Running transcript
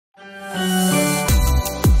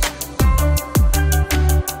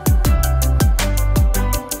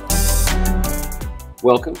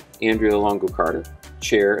Welcome, Andrea Longo,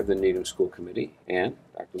 Chair of the Needham School Committee, and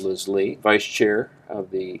Dr. Liz Lee, Vice Chair of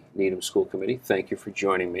the Needham School Committee. Thank you for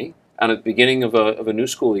joining me at the beginning of a new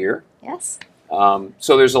school year. Yes.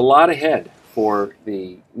 So there's a lot ahead for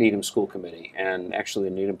the Needham School Committee and actually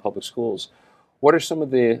the Needham Public Schools. What are some of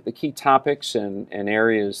the key topics and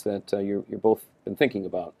areas that you're both been thinking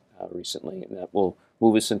about recently and that will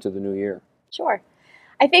move us into the new year? Sure.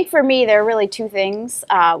 I think for me, there are really two things.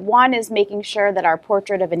 One is making sure that our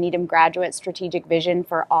Portrait of a Needham Graduate strategic vision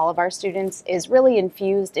for all of our students is really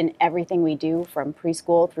infused in everything we do from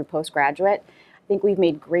preschool through postgraduate. I think we've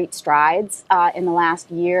made great strides in the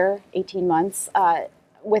last year, 18 months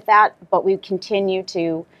with that, but we continue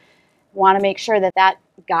to want to make sure that that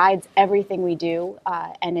guides everything we do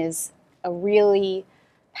and is a really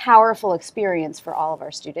powerful experience for all of our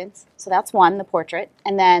students. So that's one, the portrait.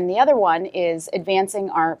 And then the other one is advancing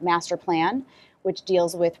our master plan, which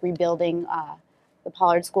deals with rebuilding the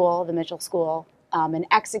Pollard School, the Mitchell School, and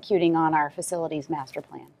executing on our facilities master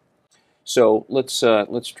plan. So let's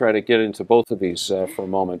try to get into both of these for a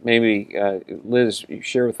moment. Maybe, Liz, you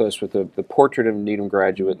share with us with the portrait of a Needham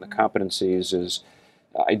graduate and the competencies is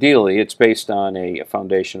ideally, it's based on a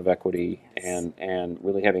foundation of equity and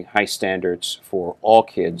really having high standards for all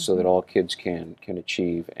kids so that all kids can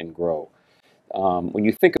achieve and grow. When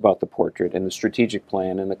you think about the portrait and the strategic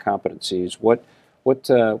plan and the competencies,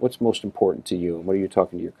 what's most important to you, and what are you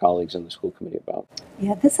talking to your colleagues on the school committee about?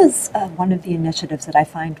 Yeah, this is one of the initiatives that I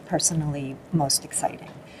find personally most exciting.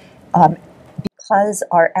 Because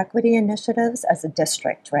our equity initiatives as a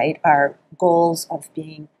district, right, our goals of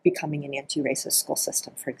becoming an anti-racist school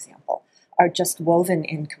system, for example, are just woven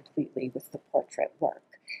in completely with the portrait work.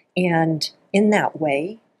 And in that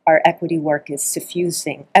way, our equity work is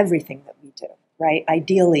suffusing everything that we do, right?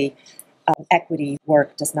 Ideally, equity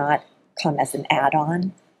work does not come as an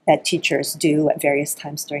add-on that teachers do at various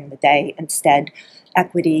times during the day. Instead,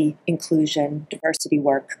 equity, inclusion, diversity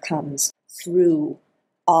work comes through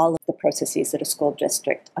all of the processes that a school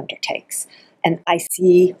district undertakes. And I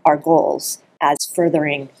see our goals as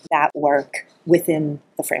furthering that work within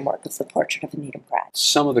the framework of the Portrait of a Needham grad.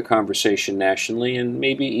 Some of the conversation nationally and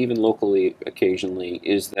maybe even locally occasionally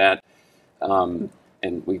is that, and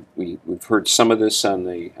we've heard some of this on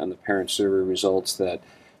the parent survey results, that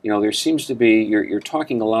there seems to be, you're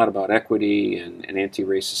talking a lot about equity and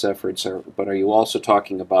anti-racist efforts, but are you also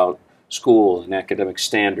talking about school and academic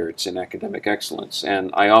standards and academic excellence?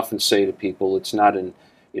 And I often say to people, it's not an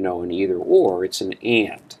either or, it's an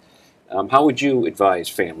and. How would you advise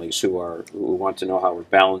families who want to know how we're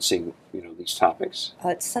balancing these topics?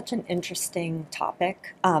 It's such an interesting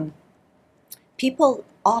topic. People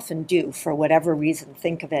often do, for whatever reason,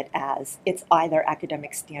 think of it as it's either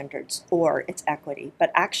academic standards or it's equity.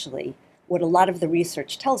 But actually, what a lot of the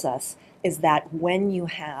research tells us is that when you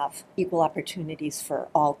have equal opportunities for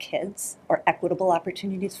all kids, or equitable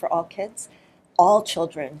opportunities for all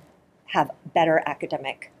children have better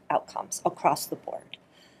academic outcomes across the board.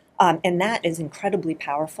 And that is incredibly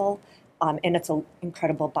powerful, and it's an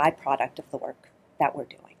incredible byproduct of the work that we're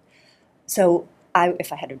doing. So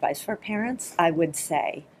if I had advice for parents, I would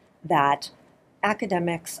say that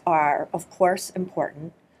academics are, of course,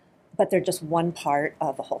 important, but they're just one part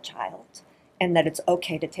of a whole child. And that it's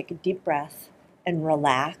okay to take a deep breath and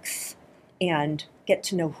relax and get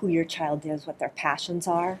to know who your child is, what their passions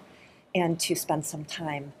are, and to spend some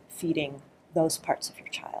time feeding those parts of your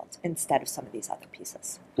child instead of some of these other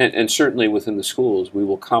pieces. And certainly within the schools, we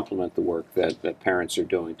will complement the work that parents are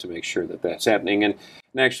doing to make sure that that's happening. And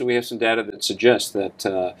actually, we have some data that suggests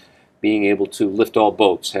that being able to lift all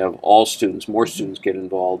boats, have all students, more students get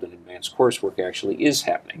involved in advanced coursework actually is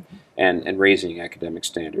happening and raising academic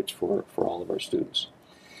standards for all of our students.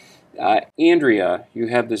 Andrea, you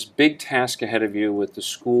have this big task ahead of you with the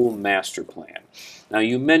school master plan. Now,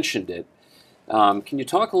 you mentioned it. Can you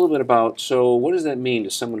talk a little bit about, so what does that mean to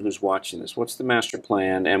someone who's watching this? What's the master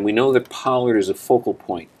plan? And we know that Pollard is a focal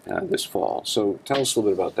point this fall. So tell us a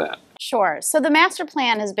little bit about that. Sure. So the master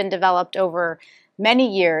plan has been developed over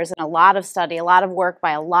many years and a lot of study, a lot of work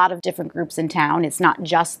by a lot of different groups in town. It's not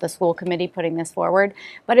just the school committee putting this forward,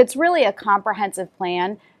 but it's really a comprehensive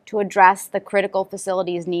plan to address the critical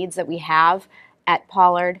facilities needs that we have at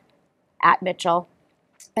Pollard, at Mitchell.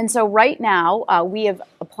 And so right now, we have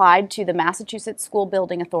applied to the Massachusetts School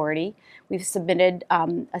Building Authority. We've submitted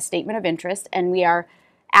a statement of interest, and we are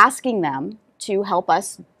asking them to help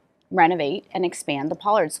us renovate and expand the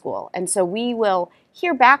Pollard School. And so we will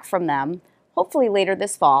hear back from them hopefully later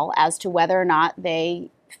this fall as to whether or not they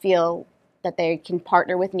feel that they can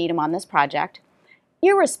partner with Needham on this project.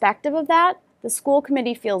 Irrespective of that, the school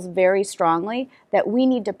committee feels very strongly that we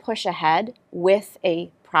need to push ahead with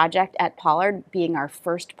a project at Pollard being our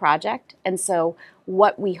first project. And so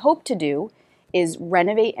what we hope to do is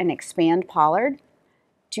renovate and expand Pollard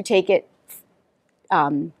to take it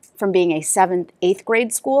from being a 7th, 8th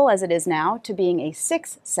grade school as it is now to being a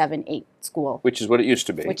 6th, 7th, 8th school. Which is what it used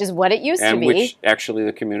to be. Which is what it used to be. And which actually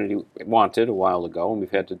the community wanted a while ago, and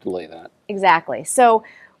we've had to delay that. Exactly. So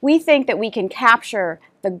we think that we can capture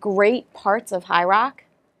the great parts of High Rock,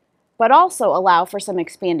 but also allow for some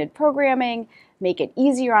expanded programming, make it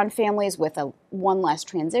easier on families with one less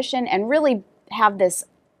transition, and really have this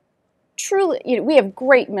truly, we have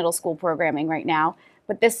great middle school programming right now,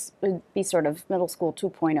 but this would be sort of middle school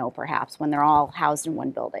 2.0 perhaps when they're all housed in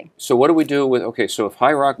one building. So what do we do with, okay, so if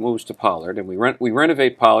High Rock moves to Pollard and we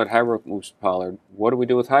renovate Pollard, High Rock moves to Pollard, what do we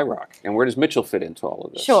do with High Rock? And where does Mitchell fit into all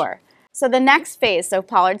of this? Sure. So the next phase, so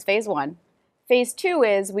Pollard's phase 1. Phase 2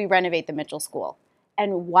 is we renovate the Mitchell School.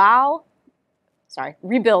 And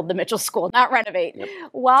rebuild the Mitchell School, not renovate. Yep.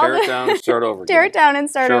 Tear it down and start over. Tear it down and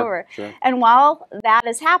start over. Sure. And while that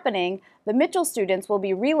is happening, the Mitchell students will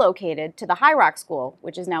be relocated to the High Rock School,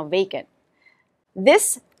 which is now vacant.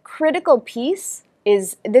 This critical piece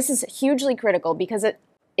is hugely critical because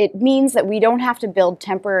it means that we don't have to build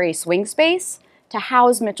temporary swing space to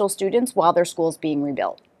house Mitchell students while their school is being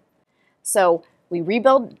rebuilt. So we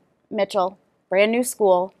rebuild Mitchell, brand new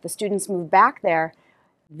school, the students move back there.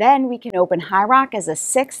 Then we can open High Rock as a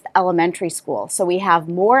 6th elementary school. So we have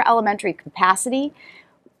more elementary capacity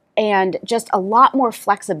and just a lot more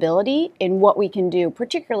flexibility in what we can do,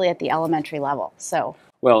 particularly at the elementary level.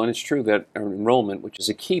 Well, and it's true that enrollment, which is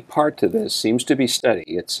a key part to this, seems to be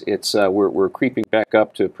steady. We're creeping back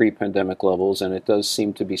up to pre-pandemic levels, and it does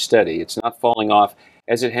seem to be steady. It's not falling off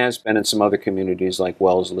as it has been in some other communities like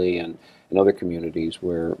Wellesley and other communities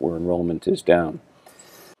where enrollment is down.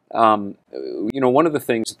 One of the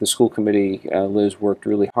things that the school committee, Liz, worked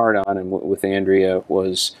really hard on, and with Andrea,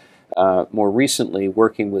 was more recently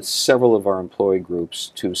working with several of our employee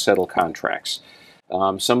groups to settle contracts.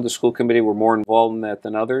 Some of the school committee were more involved in that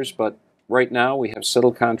than others, but right now we have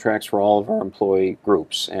settled contracts for all of our employee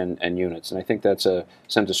groups and units, and I think that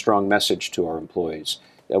sends a strong message to our employees.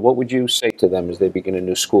 What would you say to them as they begin a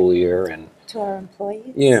new school year? And to our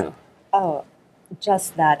employees? Yeah. Oh,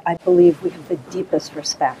 just that I believe we have the deepest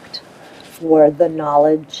respect for the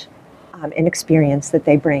knowledge and experience that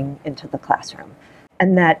they bring into the classroom.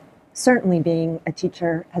 And that certainly being a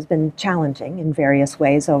teacher has been challenging in various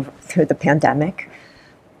ways through the pandemic.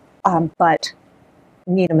 But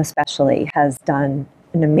Needham especially has done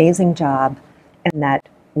an amazing job, and that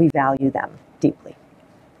we value them deeply.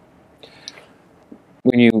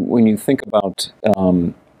 When you think about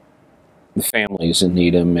the families in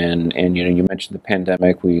Needham, and you mentioned the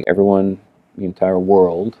pandemic, the entire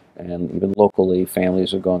world, and even locally,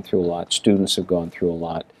 families have gone through a lot, students have gone through a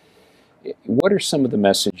lot. What are some of the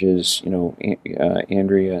messages,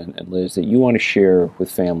 Andrea and Liz, that you want to share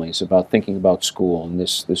with families about thinking about school and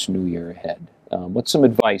this new year ahead? What's some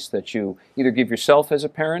advice that you either give yourself as a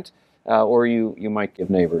parent or you might give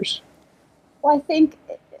neighbors? Well, I think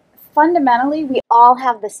fundamentally we all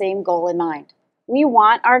have the same goal in mind. We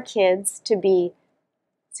want our kids to be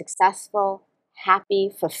successful, happy,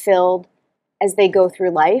 fulfilled as they go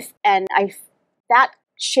through life. And that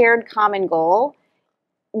shared common goal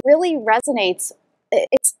really resonates.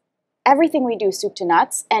 It's everything we do, soup to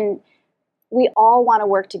nuts, and we all want to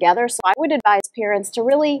work together. So I would advise parents to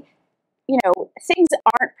really, things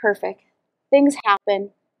aren't perfect, things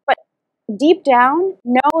happen, but deep down,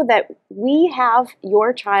 know that we have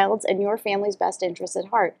your child's and your family's best interests at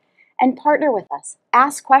heart, and partner with us.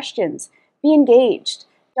 Ask questions, be engaged.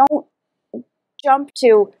 Don't jump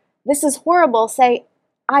to, this is horrible. Say,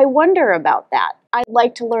 I wonder about that. I'd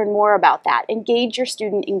like to learn more about that. Engage your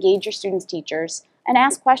student's teachers, and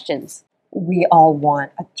ask questions. We all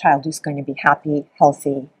want a child who's going to be happy,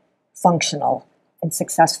 healthy, functional, and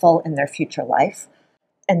successful in their future life.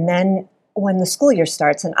 And then when the school year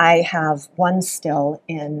starts, and I have one still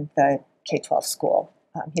in the K-12 school,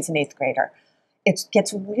 he's an 8th grader, it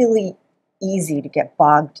gets really easy to get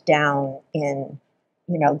bogged down in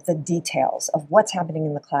the details of what's happening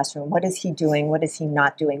in the classroom. What is he doing? What is he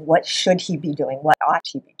not doing? What should he be doing? What ought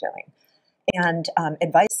he be doing? And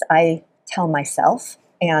advice I tell myself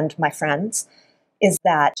and my friends is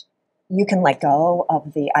that you can let go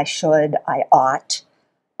of the I should, I ought,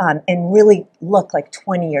 and really look like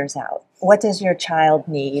 20 years out. What does your child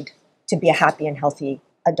need to be a happy and healthy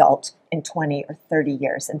adult in 20 or 30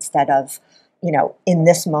 years instead of, in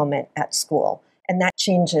this moment at school? And that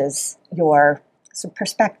changes your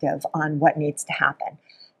perspective on what needs to happen.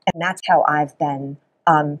 And that's how I've been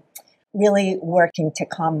really working to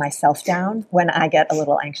calm myself down when I get a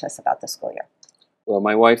little anxious about the school year. Well,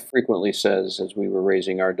 my wife frequently says, as we were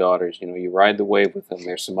raising our daughters, you know, you ride the wave with them.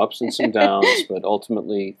 There's some ups and some downs, but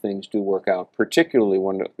ultimately things do work out, particularly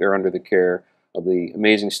when they're under the care of the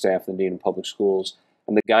amazing staff of the Needham Public Schools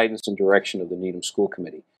and the guidance and direction of the Needham School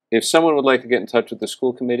Committee. If someone would like to get in touch with the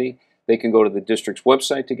school committee, they can go to the district's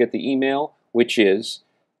website to get the email, which is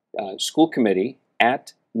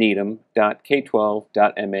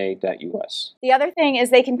schoolcommittee@needham.k12.ma.us. The other thing is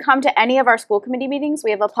they can come to any of our school committee meetings.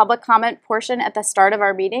 We have a public comment portion at the start of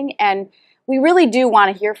our meeting, and we really do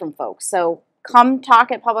want to hear from folks. So come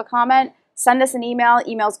talk at public comment, send us an email.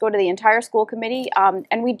 Emails go to the entire school committee,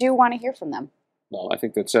 and we do want to hear from them. Well, I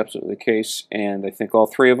think that's absolutely the case, and I think all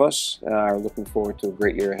three of us are looking forward to a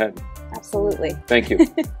great year ahead. Absolutely. Thank you.